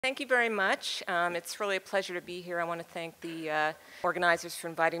Thank you very much. It's really a pleasure to be here. I want to thank the organizers for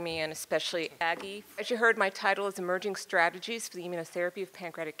inviting me, and especially Aggie. As you heard, my title is Emerging Strategies for the Immunotherapy of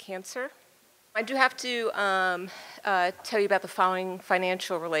Pancreatic Cancer. I do have to tell you about the following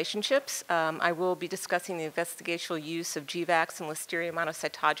financial relationships. I will be discussing the investigational use of GVAX and Listeria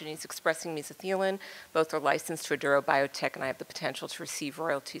monocytogenes expressing mesothelin. Both are licensed to Aduro Biotech, and I have the potential to receive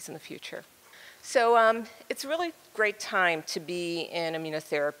royalties in the future. So it's a really great time to be in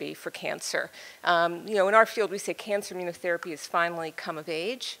immunotherapy for cancer. In our field, we say cancer immunotherapy has finally come of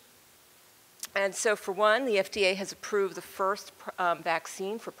age. And so for one, the FDA has approved the first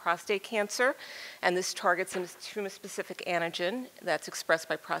vaccine for prostate cancer, and this targets a tumor-specific antigen that's expressed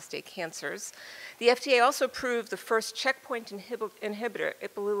by prostate cancers. The FDA also approved the first checkpoint inhibitor,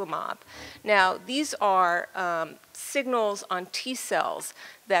 ipilimumab. Now, these are signals on T cells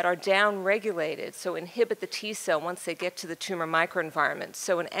that are downregulated, so inhibit the T cell once they get to the tumor microenvironment.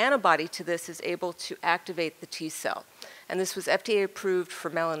 So an antibody to this is able to activate the T cell, and this was FDA approved for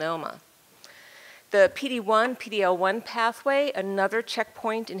melanoma. The PD-1, PD-L1 pathway, another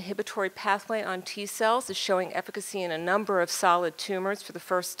checkpoint inhibitory pathway on T cells, is showing efficacy in a number of solid tumors for the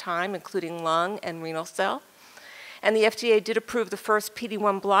first time, including lung and renal cell. And the FDA did approve the first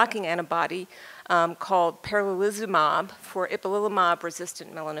PD-1 blocking antibody called paralelizumab for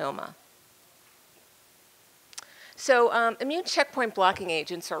ipilimumab-resistant melanoma. So immune checkpoint blocking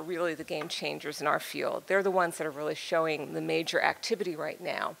agents are really the game changers in our field. They're the ones that are really showing the major activity right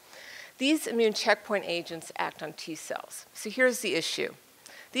now. These immune checkpoint agents act on T cells. So here's the issue.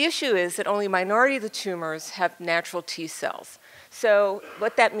 The issue is that only a minority of the tumors have natural T cells. So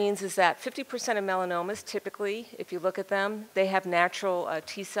what that means is that 50% of melanomas, typically, if you look at them, they have natural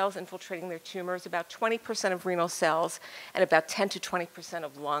T cells infiltrating their tumors, about 20% of renal cells, and about 10 to 20%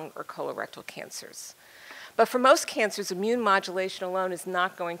 of lung or colorectal cancers. But for most cancers, immune modulation alone is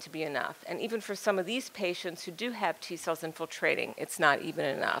not going to be enough. And even for some of these patients who do have T cells infiltrating, it's not even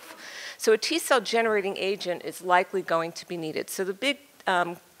enough. So a T cell generating agent is likely going to be needed. So the big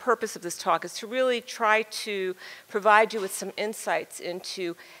purpose of this talk is to really try to provide you with some insights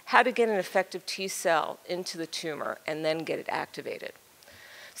into how to get an effective T cell into the tumor and then get it activated.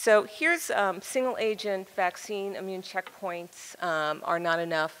 So here's single agent vaccine immune checkpoints are not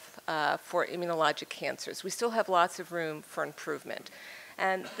enough for immunologic cancers. We still have lots of room for improvement.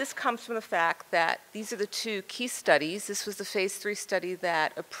 And this comes from the fact that these are the two key studies. This was the phase 3 study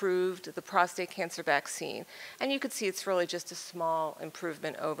that approved the prostate cancer vaccine. And you can see it's really just a small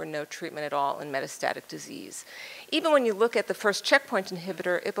improvement over no treatment at all in metastatic disease. Even when you look at the first checkpoint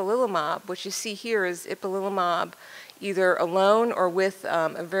inhibitor, ipilimumab, what you see here is ipilimumab either alone or with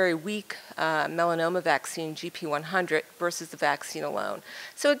a very weak melanoma vaccine, GP100, versus the vaccine alone.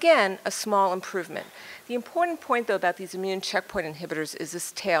 So again, a small improvement. The important point, though, about these immune checkpoint inhibitors is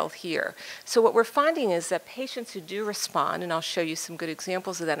this tail here. So what we're finding is that patients who do respond, and I'll show you some good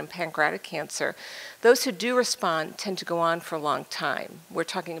examples of that in pancreatic cancer, those who do respond tend to go on for a long time. We're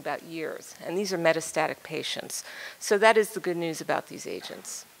talking about years, and these are metastatic patients. So that is the good news about these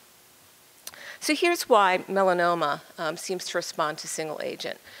agents. So here's why melanoma seems to respond to single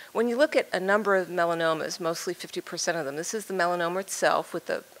agent. When you look at a number of melanomas, mostly 50% of them, this is the melanoma itself with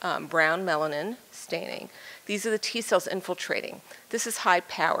the brown melanin staining. These are the T cells infiltrating. This is high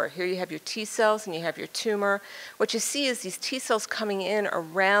power. Here you have your T cells and you have your tumor. What you see is these T cells coming in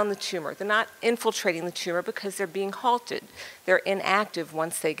around the tumor. They're not infiltrating the tumor because they're being halted. They're inactive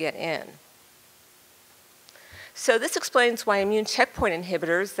once they get in. So this explains why immune checkpoint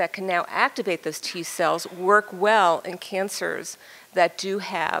inhibitors that can now activate those T cells work well in cancers that do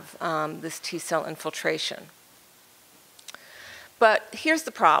have this T cell infiltration. But here's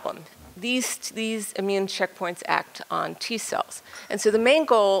the problem. These immune checkpoints act on T cells. And so the main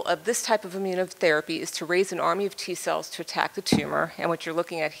goal of this type of immunotherapy is to raise an army of T cells to attack the tumor. And what you're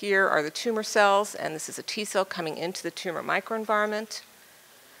looking at here are the tumor cells, and this is a T cell coming into the tumor microenvironment.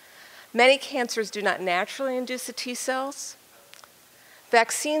 Many cancers do not naturally induce the T cells.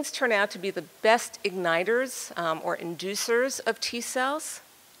 Vaccines turn out to be the best igniters or inducers of T cells.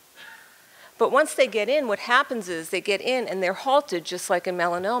 But once they get in, what happens is they get in and they're halted just like in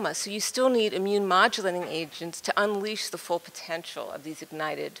melanoma. So you still need immune modulating agents to unleash the full potential of these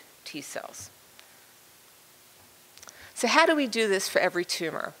ignited T cells. So how do we do this for every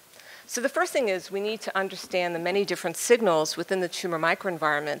tumor? So the first thing is we need to understand the many different signals within the tumor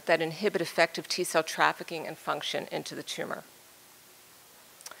microenvironment that inhibit effective T cell trafficking and function into the tumor.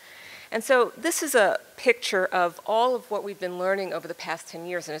 And so this is a picture of all of what we've been learning over the past 10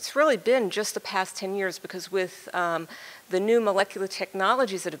 years. And it's really been just the past 10 years because with the new molecular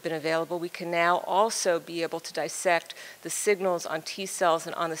technologies that have been available, we can now also be able to dissect the signals on T cells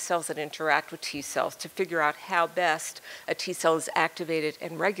and on the cells that interact with T cells to figure out how best a T cell is activated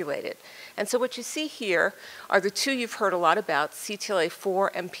and regulated. And so what you see here are the two you've heard a lot about, CTLA-4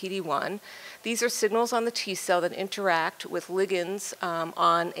 and PD-1. These are signals on the T cell that interact with ligands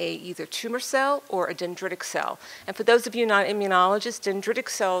on either tumor cell or a dendritic cell. And for those of you not immunologists, dendritic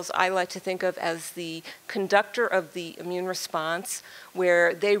cells I like to think of as the conductor of the immune response,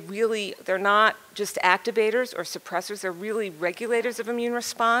 where they're not just activators or suppressors, they're really regulators of immune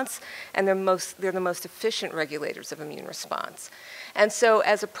response, and they're the most efficient regulators of immune response. And so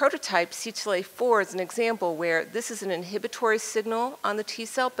as a prototype, CTLA-4 is an example where this is an inhibitory signal on the T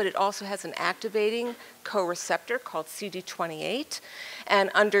cell, but it also has an activating co-receptor called CD28. And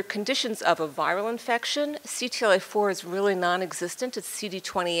under conditions of a viral infection, CTLA-4 is really non-existent. It's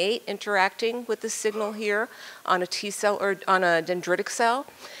CD28 interacting with the signal here on a T cell or on a dendritic cell.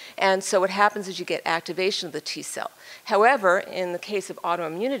 And so what happens is you get activation of the T cell. However, in the case of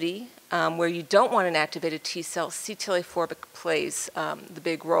autoimmunity, where you don't want an activated T cell, CTLA-4 plays the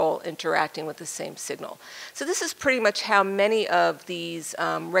big role interacting with the same signal. So this is pretty much how many of these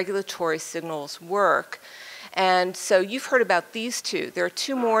regulatory signals work. And so you've heard about these two. There are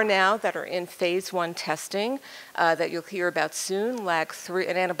two more now that are in phase 1 testing that you'll hear about soon. LAG3,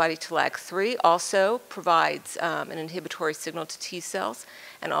 an antibody to LAG3 also provides an inhibitory signal to T cells,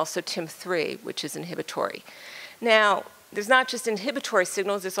 and also TIM3, which is inhibitory. Now, there's not just inhibitory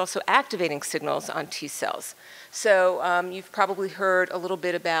signals, there's also activating signals on T cells. So you've probably heard a little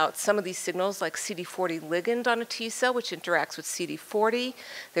bit about some of these signals like CD40 ligand on a T cell, which interacts with CD40.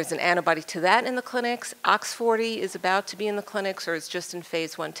 There's an antibody to that in the clinics. OX40 is about to be in the clinics or is just in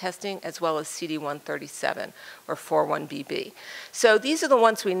phase 1 testing, as well as CD137 or 41BB. So these are the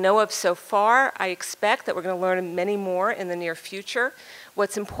ones we know of so far. I expect that we're going to learn many more in the near future.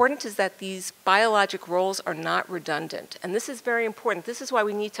 What's important is that these biologic roles are not redundant, and this is very important. This is why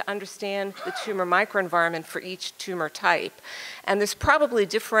we need to understand the tumor microenvironment for each tumor type. And there's probably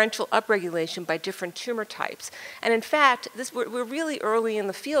differential upregulation by different tumor types. And in fact, we're really early in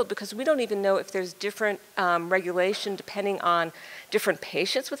the field because we don't even know if there's different regulation depending on different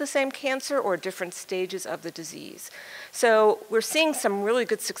patients with the same cancer or different stages of the disease. So we're seeing some really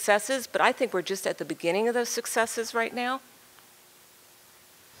good successes, but I think we're just at the beginning of those successes right now.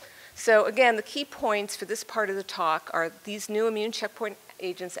 So again, the key points for this part of the talk are these new immune checkpoint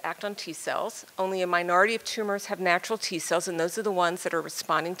agents act on T cells. Only a minority of tumors have natural T cells, and those are the ones that are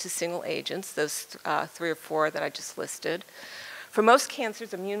responding to single agents, those 3 or 4 that I just listed. For most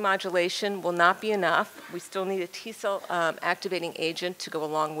cancers, immune modulation will not be enough. We still need a T cell activating agent to go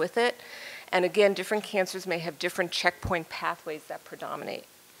along with it. And again, different cancers may have different checkpoint pathways that predominate.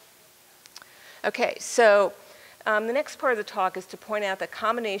 Okay, so the next part of the talk is to point out that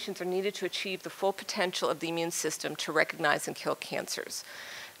combinations are needed to achieve the full potential of the immune system to recognize and kill cancers.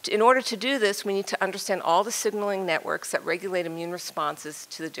 In order to do this, we need to understand all the signaling networks that regulate immune responses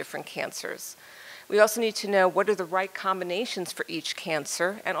to the different cancers. We also need to know what are the right combinations for each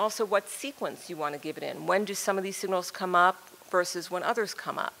cancer, and also what sequence you want to give it in. When do some of these signals come up versus when others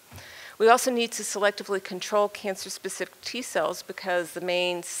come up? We also need to selectively control cancer-specific T cells because the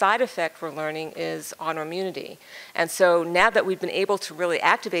main side effect we're learning is autoimmunity. And so now that we've been able to really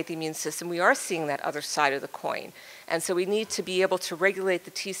activate the immune system, we are seeing that other side of the coin. And so we need to be able to regulate the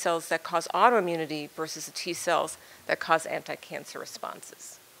T cells that cause autoimmunity versus the T cells that cause anti-cancer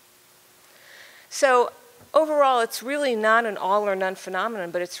responses. So overall, it's really not an all or none phenomenon,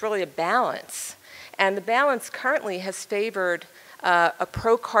 but it's really a balance. And the balance currently has favored a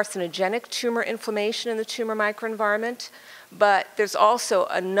pro-carcinogenic tumor inflammation in the tumor microenvironment, but there's also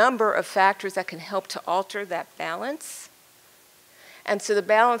a number of factors that can help to alter that balance. And so the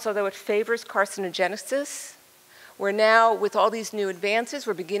balance, although it favors carcinogenesis, we're now, with all these new advances,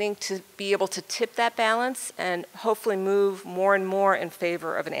 we're beginning to be able to tip that balance and hopefully move more and more in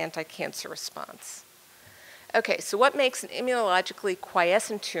favor of an anti-cancer response. Okay, so what makes an immunologically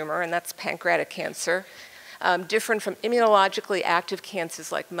quiescent tumor, and that's pancreatic cancer, different from immunologically active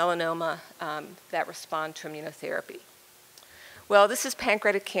cancers like melanoma that respond to immunotherapy? Well, this is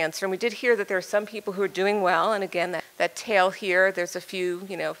pancreatic cancer, and we did hear that there are some people who are doing well, and again, that tail here, there's a few,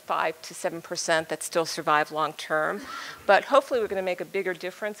 5 to 7% that still survive long term, but hopefully we're going to make a bigger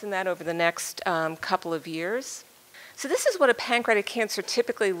difference in that over the next couple of years. So this is what a pancreatic cancer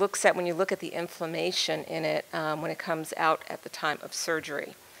typically looks at when you look at the inflammation in it when it comes out at the time of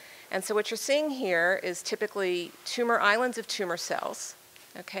surgery. And so what you're seeing here is typically tumor islands of tumor cells.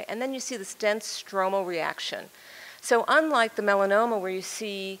 Okay, and then you see this dense stromal reaction. So unlike the melanoma where you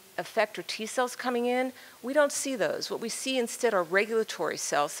see effector T cells coming in, we don't see those. What we see instead are regulatory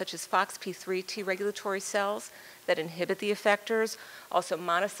cells, such as FOXP3 T regulatory cells that inhibit the effectors. Also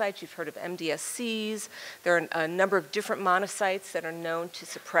monocytes, you've heard of MDSCs. There are a number of different monocytes that are known to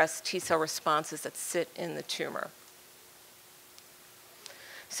suppress T cell responses that sit in the tumor.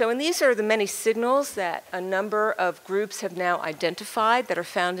 So, and these are the many signals that a number of groups have now identified that are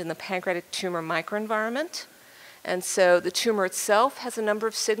found in the pancreatic tumor microenvironment. And so the tumor itself has a number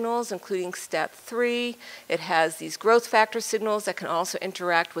of signals, including STAT3. It has these growth factor signals that can also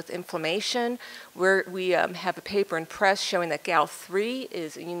interact with inflammation. We have a paper in press showing that GAL3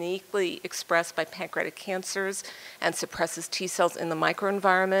 is uniquely expressed by pancreatic cancers and suppresses T cells in the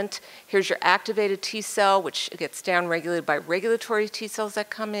microenvironment. Here's your activated T cell, which gets downregulated by regulatory T cells that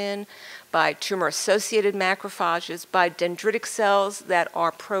come in, by tumor-associated macrophages, by dendritic cells that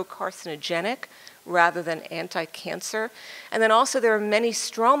are pro-carcinogenic rather than anti-cancer. And then also there are many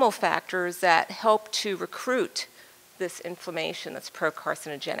stromal factors that help to recruit this inflammation that's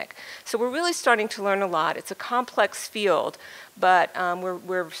pro-carcinogenic. So we're really starting to learn a lot. It's a complex field, but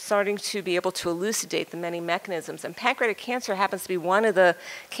we're starting to be able to elucidate the many mechanisms. And pancreatic cancer happens to be one of the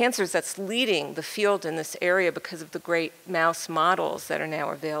cancers that's leading the field in this area because of the great mouse models that are now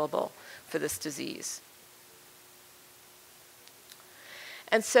available for this disease.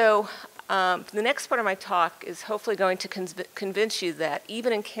 And so the next part of my talk is hopefully going to convince you that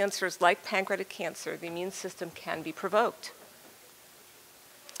even in cancers like pancreatic cancer, the immune system can be provoked.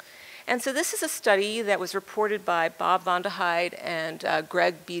 And so this is a study that was reported by Bob Van de Heide and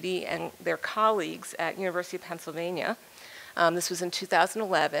Greg Beatty and their colleagues at University of Pennsylvania. This was in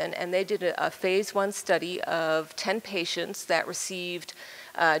 2011, and they did a phase 1 study of 10 patients that received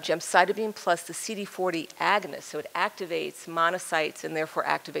gemcitabine plus the CD40 agonist, so it activates monocytes and therefore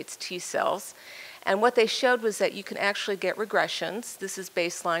activates T cells. And what they showed was that you can actually get regressions. This is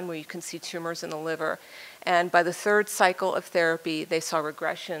baseline where you can see tumors in the liver. And by the third cycle of therapy, they saw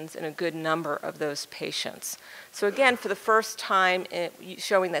regressions in a good number of those patients. So again, for the first time,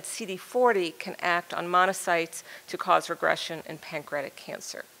 showing that CD40 can act on monocytes to cause regression in pancreatic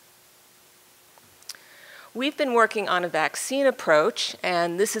cancer. We've been working on a vaccine approach,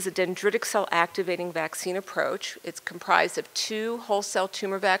 and this is a dendritic cell activating vaccine approach. It's comprised of 2 whole cell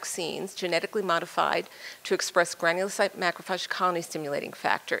tumor vaccines genetically modified to express granulocyte macrophage colony stimulating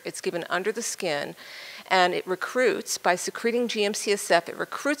factor. It's given under the skin, and it recruits, by secreting GM-CSF, it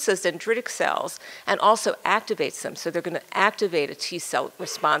recruits those dendritic cells and also activates them. So they're going to activate a T cell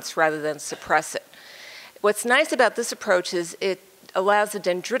response rather than suppress it. What's nice about this approach is it allows the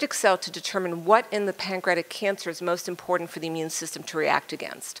dendritic cell to determine what in the pancreatic cancer is most important for the immune system to react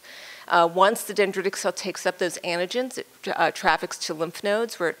against. Once the dendritic cell takes up those antigens, it traffics to lymph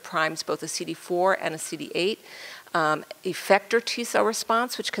nodes where it primes both a CD4 and a CD8 effector T cell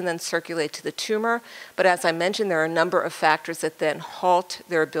response, which can then circulate to the tumor. But as I mentioned, there are a number of factors that then halt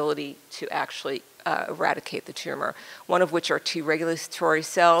their ability to actually eradicate the tumor, one of which are T regulatory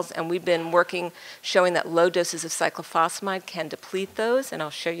cells, and we've been working showing that low doses of cyclophosphamide can deplete those, and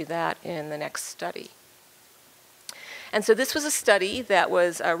I'll show you that in the next study. And so this was a study that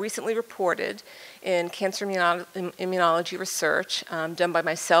was recently reported in Cancer Immunology Research, done by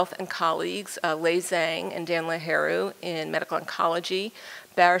myself and colleagues, Lei Zhang and Dan Laheru in medical oncology,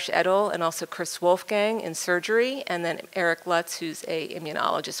 Barish et al., and also Chris Wolfgang in surgery, and then Eric Lutz, who's an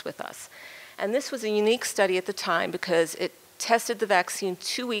immunologist with us. And this was a unique study at the time because it tested the vaccine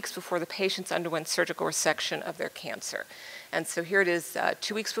 2 weeks before the patients underwent surgical resection of their cancer. And so here it is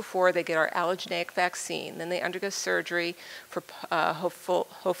 2 weeks before they get our allogeneic vaccine. Then they undergo surgery for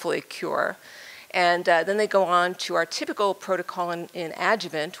hopefully a cure. And then they go on to our typical protocol in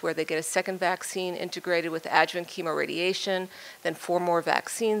adjuvant, where they get a second vaccine integrated with adjuvant chemoradiation, then 4 more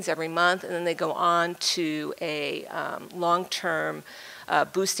vaccines every month, and then they go on to a long-term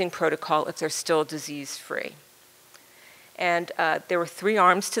boosting protocol if they're still disease-free. And there were 3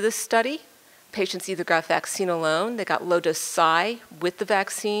 arms to this study. Patients either got vaccine alone, they got low-dose Cy with the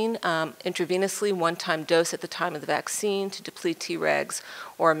vaccine, intravenously, one-time dose at the time of the vaccine to deplete Tregs,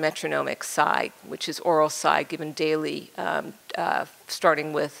 or a metronomic Cy, which is oral Cy given daily,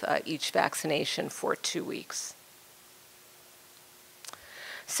 starting with each vaccination for 2 weeks.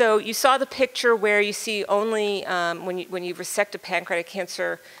 So you saw the picture where you see only when you resect a pancreatic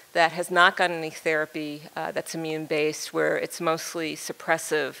cancer that has not gotten any therapy that's immune-based, where it's mostly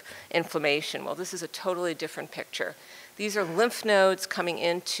suppressive inflammation. Well, this is a totally different picture. These are lymph nodes coming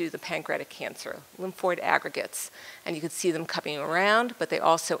into the pancreatic cancer, lymphoid aggregates. And you can see them coming around, but they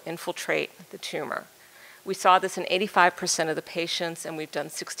also infiltrate the tumor. We saw this in 85% of the patients, and we've done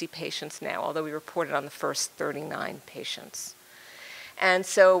 60 patients now, although we reported on the first 39 patients. And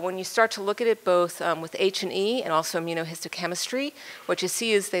so when you start to look at it both with H&E and also immunohistochemistry, what you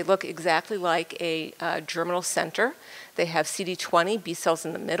see is they look exactly like a germinal center. They have CD20 B cells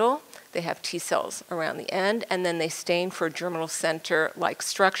in the middle. They have T cells around the end, and then they stain for a germinal center-like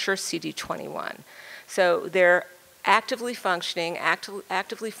structure, CD21. So they're actively functioning,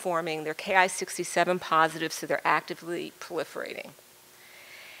 actively forming. They're Ki67 positive, so they're actively proliferating.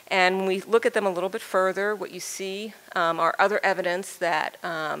 And when we look at them a little bit further, what you see are other evidence that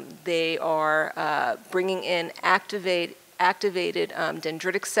they are bringing in activated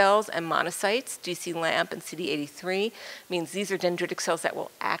dendritic cells and monocytes. DC LAMP and CD83 means these are dendritic cells that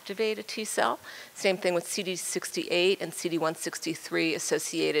will activate a T cell. Same thing with CD68 and CD163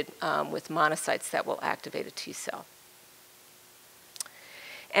 associated with monocytes that will activate a T cell.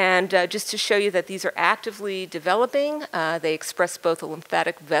 And just to show you that these are actively developing, they express both a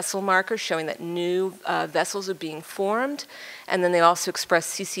lymphatic vessel marker showing that new vessels are being formed, and then they also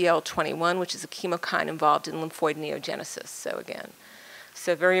express CCL21, which is a chemokine involved in lymphoid neogenesis.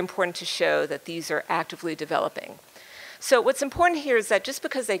 So very important to show that these are actively developing. So what's important here is that just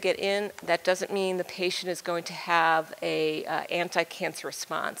because they get in, that doesn't mean the patient is going to have a anti-cancer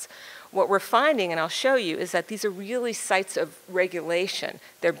response. What we're finding, and I'll show you, is that these are really sites of regulation.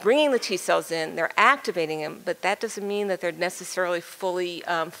 They're bringing the T cells in, they're activating them, but that doesn't mean that they're necessarily fully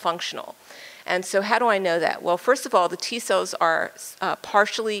functional. And so how do I know that? Well, first of all, the T cells are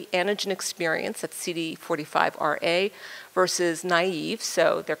partially antigen experienced, that's CD45RA, versus naive,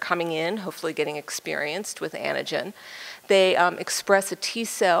 so they're coming in, hopefully getting experienced with antigen. They express a T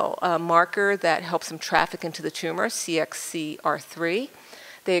cell marker that helps them traffic into the tumor, CXCR3.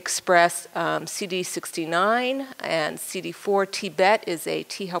 They express CD69 and CD4. TBET is a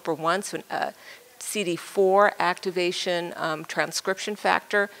T helper 1, so a CD4 activation transcription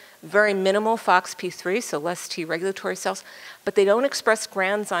factor. Very minimal FOXP3, so less T regulatory cells, but they don't express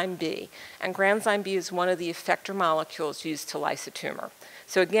granzyme B. And granzyme B is one of the effector molecules used to lyse a tumor.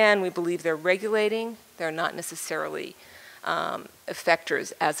 So again, we believe they're regulating. They're not necessarily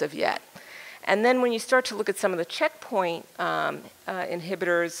effectors as of yet. And then when you start to look at some of the checkpoint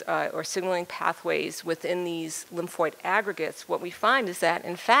inhibitors or signaling pathways within these lymphoid aggregates, what we find is that,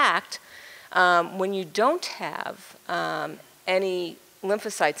 in fact, when you don't have any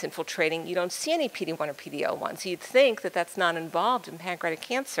lymphocytes infiltrating, you don't see any PD-1 or PD-L1. So you'd think that that's not involved in pancreatic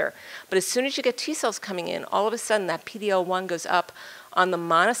cancer. But as soon as you get T cells coming in, all of a sudden that PD-L1 goes up on the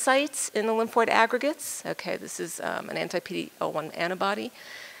monocytes in the lymphoid aggregates. Okay, this is an anti-PD-L1 antibody.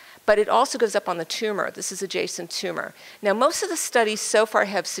 But it also goes up on the tumor. This is adjacent tumor. Now, most of the studies so far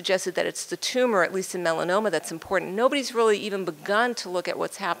have suggested that it's the tumor, at least in melanoma, that's important. Nobody's really even begun to look at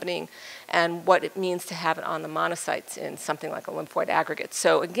what's happening and what it means to have it on the monocytes in something like a lymphoid aggregate.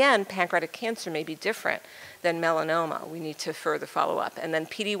 So again, pancreatic cancer may be different than melanoma. We need to further follow up. And then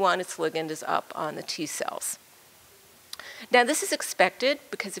PD-1, its ligand is up on the T cells. Now, this is expected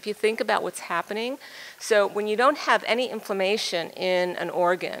because if you think about what's happening, so when you don't have any inflammation in an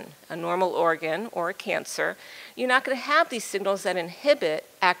organ, a normal organ or a cancer, you're not going to have these signals that inhibit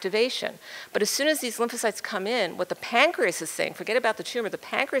activation. But as soon as these lymphocytes come in, what the pancreas is saying, forget about the tumor, the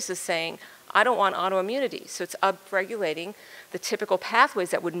pancreas is saying, I don't want autoimmunity. So it's upregulating the typical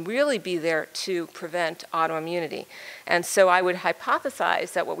pathways that would really be there to prevent autoimmunity. And so I would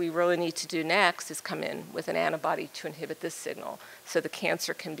hypothesize that what we really need to do next is come in with an antibody to inhibit this signal so the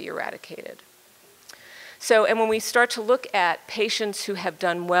cancer can be eradicated. So, and when we start to look at patients who have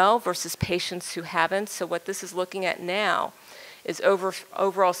done well versus patients who haven't, so what this is looking at now is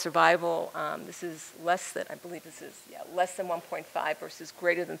overall survival. This is less than, I believe this is, less than 1.5 versus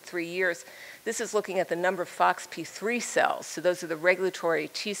greater than 3 years. This is looking at the number of FOXP3 cells. So those are the regulatory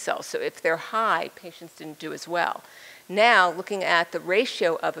T cells. So if they're high, patients didn't do as well. Now, looking at the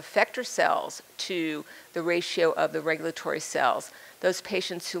ratio of effector cells to the ratio of the regulatory cells, those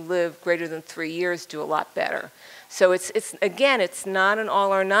patients who live greater than 3 years do a lot better. So it's again, it's not an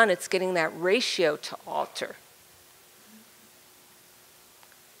all or none. It's getting that ratio to alter.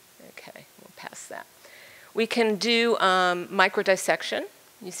 Okay, we'll pass that. We can do microdissection.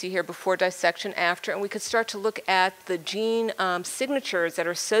 You see here before dissection, after, and we could start to look at the gene signatures that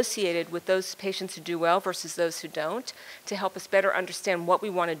are associated with those patients who do well versus those who don't to help us better understand what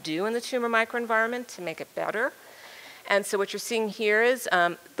we want to do in the tumor microenvironment to make it better. And so what you're seeing here is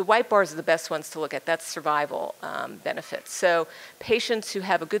the white bars are the best ones to look at. That's survival benefits. So patients who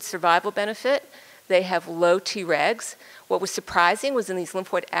have a good survival benefit, they have low Tregs. What was surprising was in these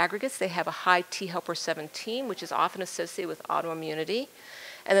lymphoid aggregates, they have a high T helper 17, which is often associated with autoimmunity.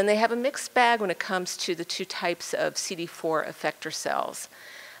 And then they have a mixed bag when it comes to the two types of CD4 effector cells.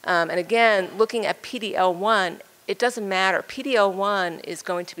 And again, looking at PD-L1, it doesn't matter. PD-L1 is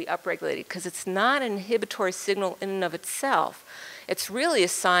going to be upregulated because it's not an inhibitory signal in and of itself. It's really a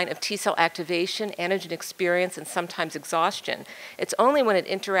sign of T-cell activation, antigen experience, and sometimes exhaustion. It's only when it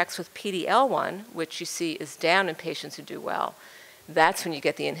interacts with PD-L1, which you see is down in patients who do well, that's when you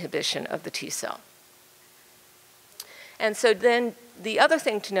get the inhibition of the T-cell. And so then the other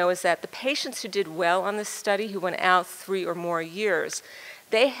thing to know is that the patients who did well on this study, who went out 3 or more years,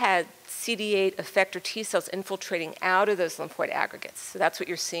 they had CD8 effector T cells infiltrating out of those lymphoid aggregates. So that's what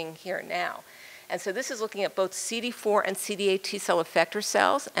you're seeing here now. And so this is looking at both CD4 and CD8 T cell effector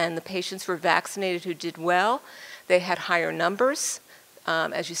cells, and the patients who were vaccinated who did well, they had higher numbers,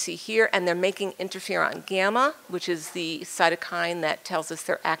 as you see here, and they're making interferon gamma, which is the cytokine that tells us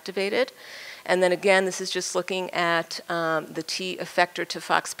they're activated. And then again, this is just looking at the T effector to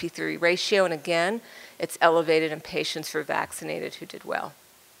FOXP3 ratio, and again, it's elevated in patients who are vaccinated who did well.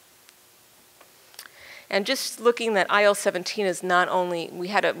 And just looking that IL-17 is not only, we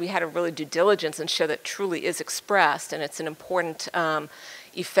had to really do diligence and show that it truly is expressed, and it's an important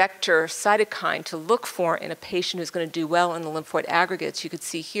effector cytokine to look for in a patient who's going to do well in the lymphoid aggregates. You could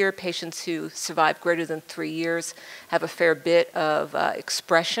see here patients who survive greater than 3 years have a fair bit of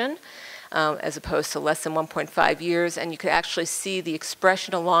expression, as opposed to less than 1.5 years, and you could actually see the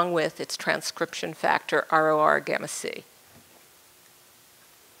expression along with its transcription factor, ROR gamma C.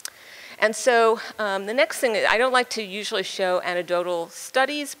 And so the next thing, I don't like to usually show anecdotal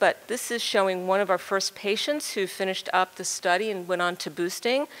studies, but this is showing one of our first patients who finished up the study and went on to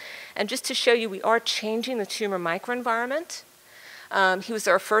boosting. And just to show you, we are changing the tumor microenvironment. He was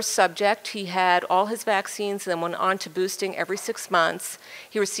our first subject. He had all his vaccines and then went on to boosting every 6 months.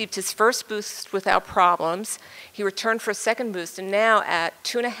 He received his first boost without problems. He returned for a second boost, and now at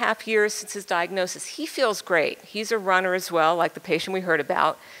 2.5 years since his diagnosis, he feels great. He's a runner as well, like the patient we heard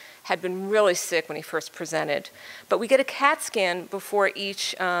about. Had been really sick when he first presented. But we get a CAT scan before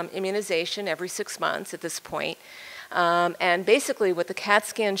each immunization every 6 months at this point. And basically what the CAT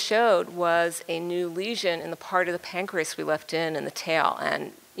scan showed was a new lesion in the part of the pancreas we left in the tail.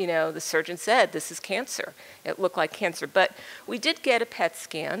 And you know, the surgeon said, this is cancer. It looked like cancer. But we did get a PET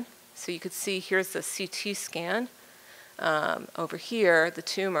scan. So you could see here's the CT scan. Over here, the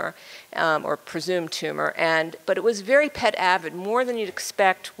tumor, or presumed tumor, but it was very PET avid, more than you'd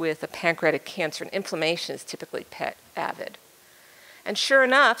expect with a pancreatic cancer, and inflammation is typically PET avid. And sure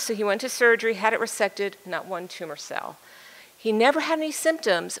enough, so he went to surgery, had it resected, not one tumor cell. He never had any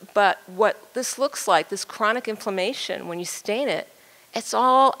symptoms, but what this looks like, this chronic inflammation, when you stain it, it's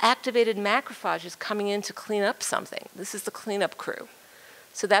all activated macrophages coming in to clean up something. This is the cleanup crew.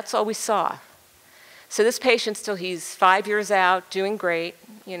 So that's all we saw. So this patient still, he's 5 years out, doing great,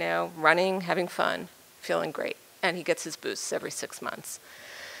 you know, running, having fun, feeling great. And he gets his boosts every 6 months.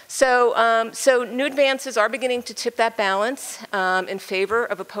 So, so new advances are beginning to tip that balance in favor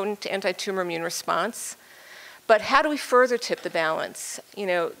of a potent anti-tumor immune response. But how do we further tip the balance? You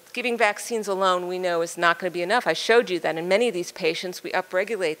know, giving vaccines alone we know is not going to be enough. I showed you that in many of these patients we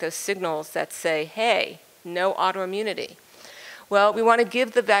upregulate those signals that say, hey, no autoimmunity. Well, we want to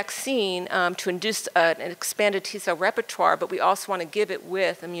give the vaccine to induce an expanded T-cell repertoire, but we also want to give it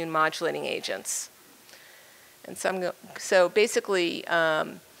with immune modulating agents. And so basically,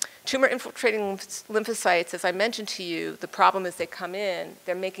 tumor infiltrating lymphocytes, as I mentioned to you, the problem is they come in,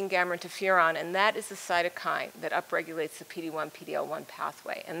 they're making gamma interferon, and that is the cytokine that upregulates the PD-1, PD-L1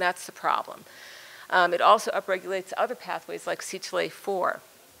 pathway, and that's the problem. It also upregulates other pathways like CTLA-4.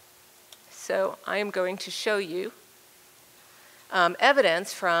 So I am going to show you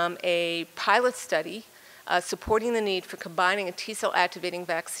evidence from a pilot study supporting the need for combining a T-cell activating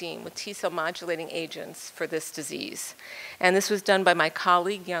vaccine with T-cell modulating agents for this disease. And this was done by my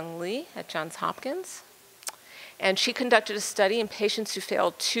colleague, Young Lee, at Johns Hopkins. And she conducted a study in patients who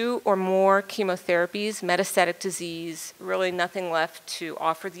failed 2 or more chemotherapies, metastatic disease, really nothing left to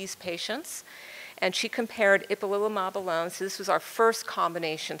offer these patients. And she compared ipilimumab alone, so this was our first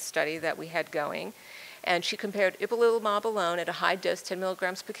combination study that we had going. And she compared ipilimumab alone at a high dose, 10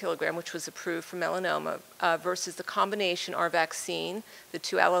 milligrams per kilogram, which was approved for melanoma, versus the combination, our vaccine, the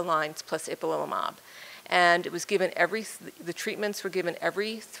 2 allo lines plus ipilimumab. And it was given the treatments were given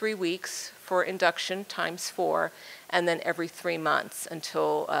every 3 weeks for induction times 4, and then every 3 months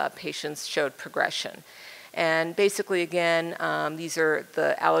until patients showed progression. And basically, again, these are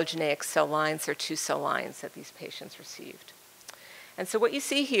the allogeneic cell lines. They're 2 cell lines that these patients received. And so what you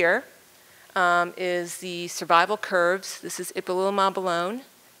see here is the survival curves. This is ipilimumab alone,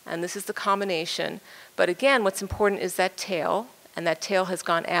 and this is the combination. But again, what's important is that tail, and that tail has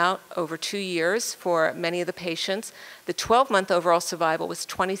gone out over 2 years for many of the patients. The 12-month overall survival was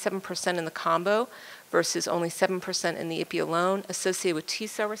 27% in the combo versus only 7% in the IPI alone, associated with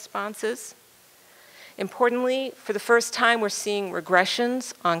T-cell responses. Importantly, for the first time, we're seeing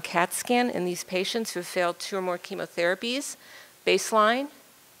regressions on CAT scan in these patients who have failed 2 or more chemotherapies, baseline.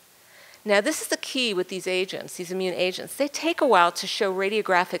 Now, this is the key with these agents, these immune agents. They take a while to show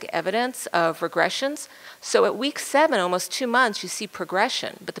radiographic evidence of regressions. So at week 7, almost 2 months, you see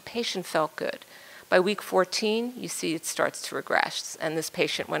progression, but the patient felt good. By week 14, you see it starts to regress, and this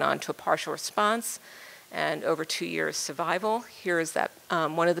patient went on to a partial response and over 2 years survival. Here is that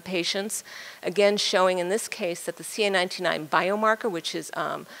one of the patients, again showing in this case that the CA19-9 biomarker, which is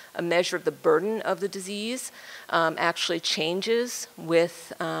a measure of the burden of the disease, actually changes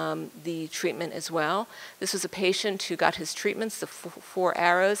with the treatment as well. This was a patient who got his treatments, the 4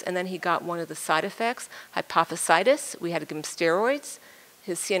 arrows, and then he got one of the side effects, hypophysitis. We had to give him steroids.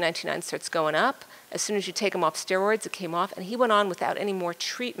 His CA19-9 starts going up. As soon as you take him off steroids, it came off, and he went on without any more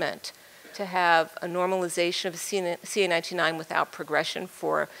treatment to have a normalization of CA19-9 without progression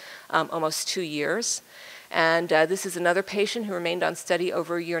for almost 2 years. And this is another patient who remained on study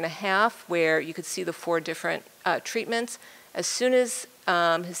over 1.5 years, where you could see the 4 different treatments. As soon as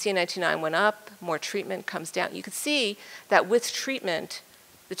his CA19-9 went up, more treatment comes down. You could see that with treatment,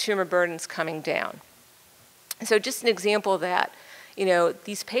 the tumor burden's coming down. So just an example of that, you know,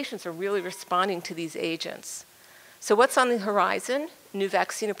 these patients are really responding to these agents. So what's on the horizon? New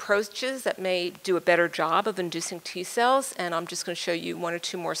vaccine approaches that may do a better job of inducing T cells, and I'm just going to show you 1 or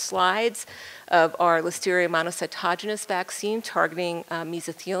 2 more slides of our Listeria monocytogenes vaccine targeting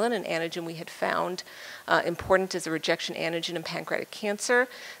mesothelin, an antigen we had found important as a rejection antigen in pancreatic cancer.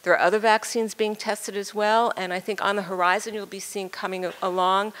 There are other vaccines being tested as well, and I think on the horizon you'll be seeing coming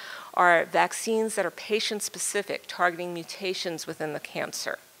along are vaccines that are patient-specific, targeting mutations within the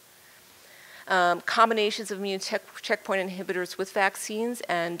cancer. Combinations of immune checkpoint inhibitors with vaccines,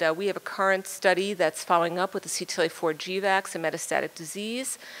 and we have a current study that's following up with the CTLA-4 GVAX in metastatic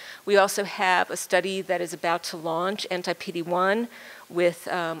disease. We also have a study that is about to launch, anti-PD-1, with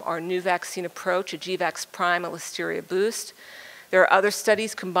our new vaccine approach, a GVAX prime, a Listeria boost. There are other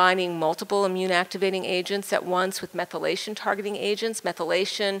studies combining multiple immune activating agents at once with methylation targeting agents.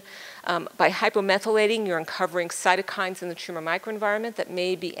 Methylation, by hypomethylating, you're uncovering cytokines in the tumor microenvironment that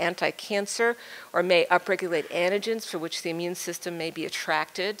may be anti-cancer or may upregulate antigens for which the immune system may be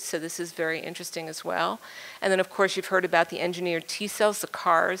attracted. So this is very interesting as well. And then, of course, you've heard about the engineered T cells, the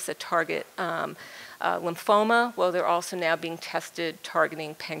CARs that target lymphoma. Well, they're also now being tested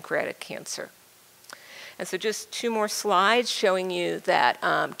targeting pancreatic cancer. And so just 2 more slides showing you that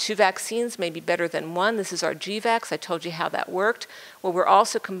 2 vaccines may be better than 1. This is our GVAX. I told you how that worked. Well, we're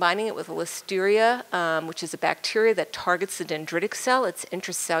also combining it with a Listeria, which is a bacteria that targets the dendritic cell. It's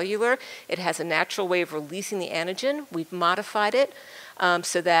intracellular. It has a natural way of releasing the antigen. We've modified it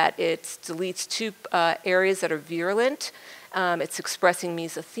so that it deletes 2 areas that are virulent. It's expressing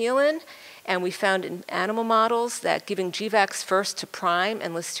mesothelin. And we found in animal models that giving GVAX first to prime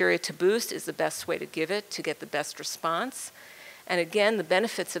and Listeria to boost is the best way to give it to get the best response. And again, the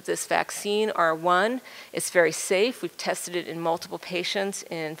benefits of this vaccine are 1, it's very safe. We've tested it in multiple patients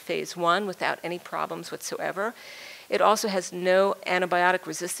in phase 1 without any problems whatsoever. It also has no antibiotic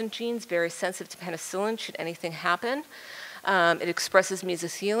resistant genes, very sensitive to penicillin should anything happen. It expresses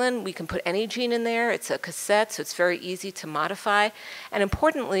mesothelin. We can put any gene in there. It's a cassette, so it's very easy to modify. And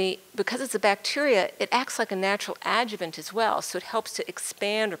importantly, because it's a bacteria, it acts like a natural adjuvant as well, so it helps to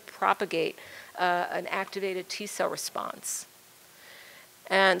expand or propagate an activated T cell response.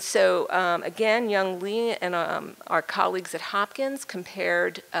 And so, again, Young Lee and our colleagues at Hopkins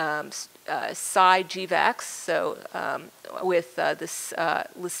compared Psi GVAX, so with this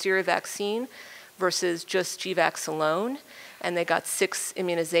Listeria vaccine, versus just GVAX alone, and they got 6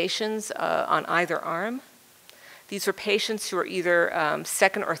 immunizations on either arm. These were patients who were either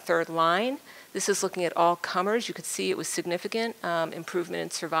 2nd or 3rd line. This is looking at all comers. You could see it was significant improvement in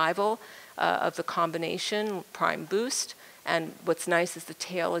survival of the combination prime boost, and what's nice is the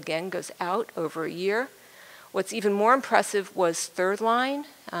tail again goes out over 1 year. What's even more impressive was 3rd line,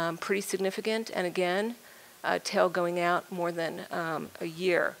 pretty significant, and again, tail going out more than 1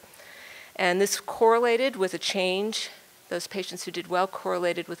 year. And this correlated with a change, those patients who did well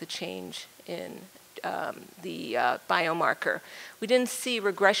correlated with a change in the biomarker. We didn't see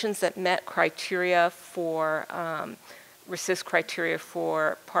regressions that met criteria for, RECIST criteria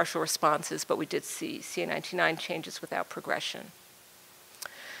for partial responses, but we did see CA19-9 changes without progression.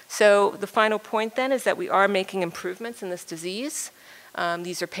 So the final point then is that we are making improvements in this disease.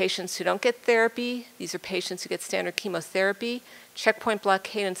 These are patients who don't get therapy. These are patients who get standard chemotherapy. Checkpoint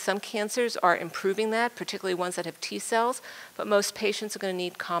blockade in some cancers are improving that, particularly ones that have T cells, but most patients are going to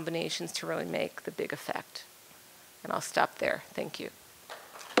need combinations to really make the big effect. And I'll stop there. Thank you.